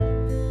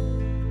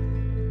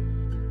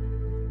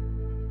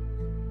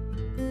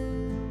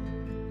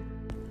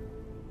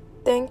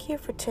Thank you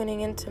for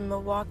tuning in to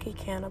Milwaukee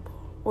Cannibal,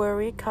 where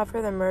we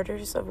cover the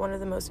murders of one of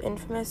the most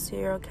infamous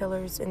serial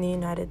killers in the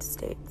United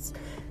States.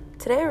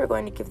 Today we're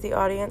going to give the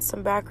audience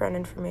some background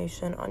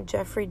information on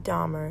Jeffrey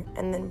Dahmer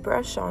and then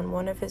brush on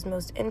one of his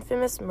most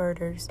infamous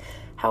murders.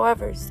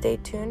 However, stay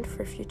tuned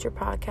for future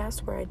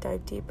podcasts where I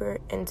dive deeper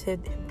into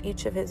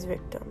each of his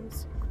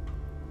victims.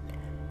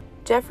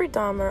 Jeffrey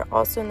Dahmer,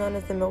 also known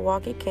as the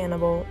Milwaukee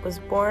Cannibal, was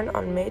born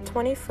on May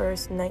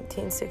 21st,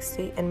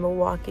 1960 in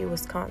Milwaukee,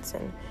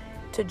 Wisconsin,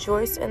 to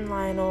Joyce and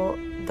Lionel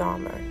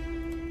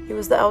Dahmer. He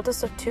was the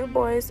eldest of two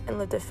boys and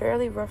lived a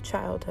fairly rough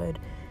childhood.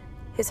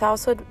 His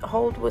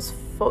household was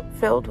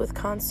filled with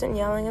constant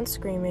yelling and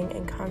screaming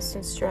and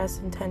constant stress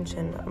and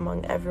tension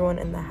among everyone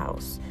in the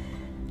house.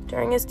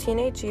 During his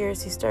teenage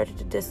years, he started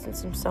to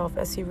distance himself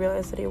as he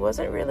realized that he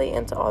wasn't really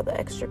into all the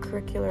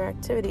extracurricular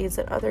activities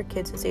that other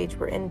kids his age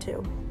were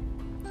into.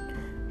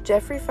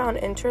 Jeffrey found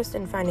interest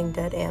in finding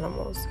dead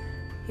animals.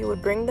 He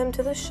would bring them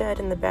to the shed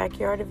in the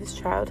backyard of his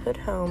childhood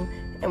home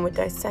and would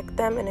dissect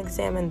them and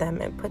examine them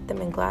and put them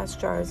in glass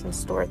jars and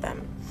store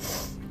them.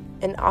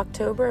 In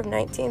October of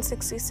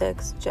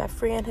 1966,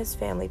 Jeffrey and his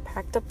family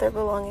packed up their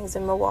belongings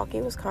in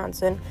Milwaukee,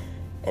 Wisconsin,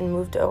 and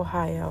moved to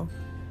Ohio.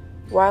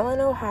 While in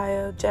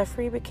Ohio,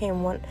 Jeffrey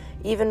became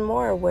even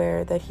more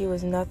aware that he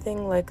was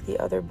nothing like the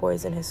other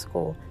boys in his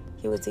school.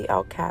 He was the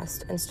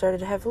outcast and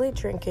started heavily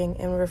drinking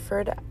and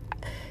referred to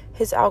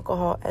his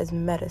alcohol as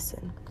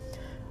medicine.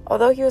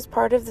 Although he was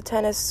part of the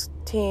tennis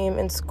team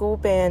and school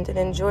band and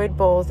enjoyed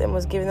both and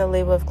was given the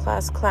label of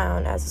class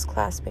clown, as his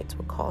classmates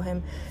would call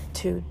him,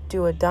 to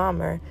do a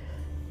Dahmer,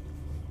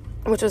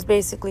 which was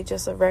basically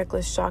just a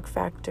reckless shock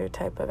factor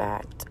type of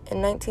act.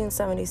 In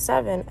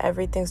 1977,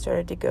 everything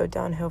started to go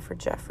downhill for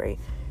Jeffrey.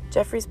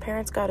 Jeffrey's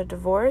parents got a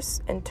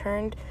divorce and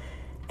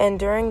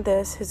during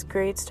this, his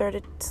grades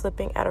started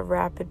slipping at a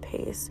rapid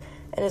pace,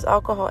 and his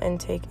alcohol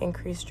intake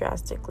increased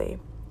drastically.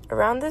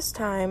 Around this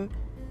time,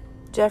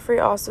 Jeffrey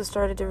also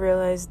started to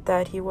realize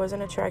that he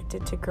wasn't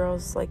attracted to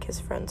girls like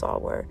his friends all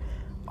were.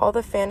 All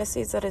the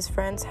fantasies that his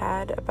friends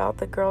had about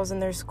the girls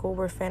in their school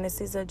were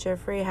fantasies that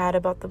Jeffrey had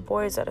about the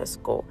boys at his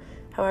school.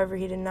 However,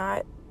 he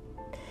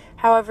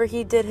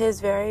did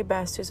his very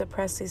best to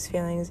suppress these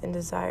feelings and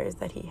desires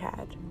that he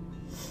had.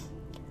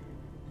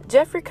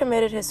 Jeffrey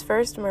committed his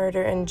first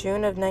murder in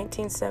June of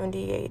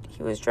 1978.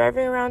 He was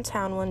driving around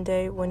town one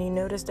day when he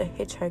noticed a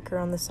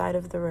hitchhiker on the side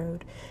of the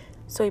road.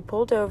 So he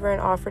pulled over and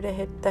offered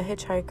the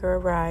hitchhiker a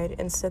ride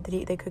and said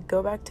that they could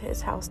go back to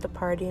his house to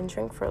party and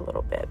drink for a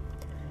little bit.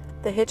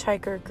 The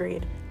hitchhiker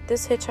agreed.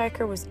 This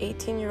hitchhiker was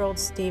 18-year-old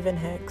Stephen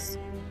Hicks.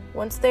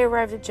 Once they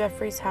arrived at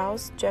Jeffrey's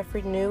house,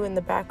 Jeffrey knew in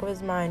the back of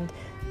his mind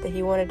that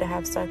he wanted to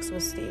have sex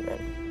with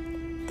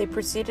Stephen. They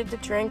proceeded to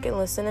drink and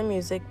listen to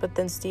music, but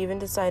then Stephen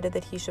decided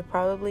that he should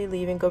probably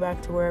leave and go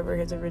back to wherever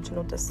his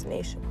original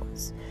destination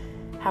was.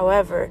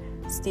 However,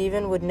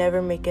 Stephen would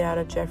never make it out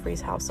of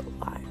Jeffrey's house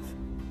alive.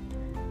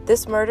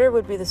 This murder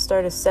would be the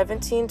start of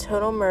 17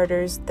 total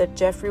murders that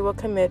Jeffrey will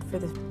commit for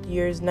the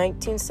years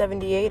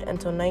 1978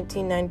 until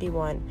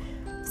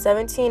 1991.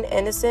 17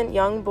 innocent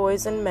young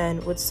boys and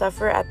men would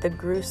suffer at the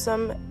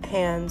gruesome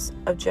hands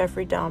of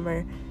Jeffrey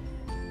Dahmer.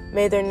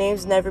 May their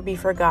names never be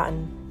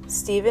forgotten.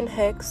 Stephen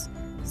Hicks,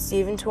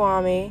 Stephen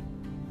Tuomi,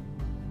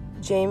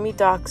 Jamie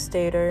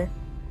Dockstader,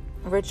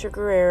 Richard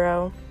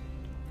Guerrero,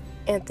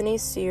 Anthony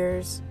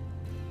Sears,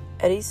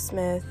 Eddie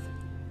Smith,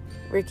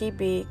 Ricky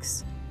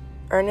Beeks,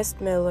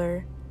 Ernest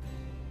Miller,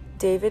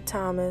 David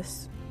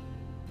Thomas,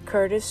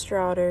 Curtis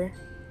Straughter,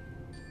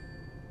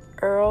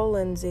 Earl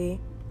Lindsay,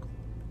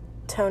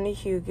 Tony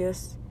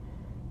Hugus,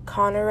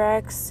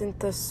 Conorak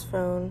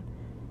Synthosphone,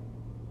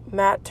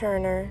 Matt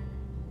Turner,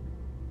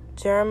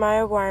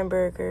 Jeremiah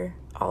Weinberger,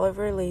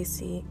 Oliver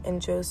Lacey,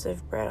 and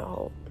Joseph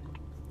Bredeholt.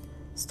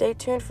 Stay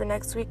tuned for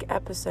next week's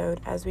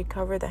episode as we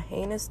cover the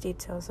heinous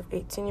details of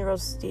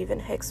 18-year-old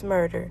Stephen Hicks'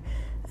 murder.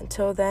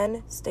 Until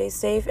then, stay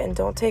safe and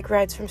don't take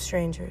rides from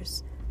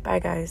strangers. Bye,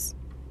 guys.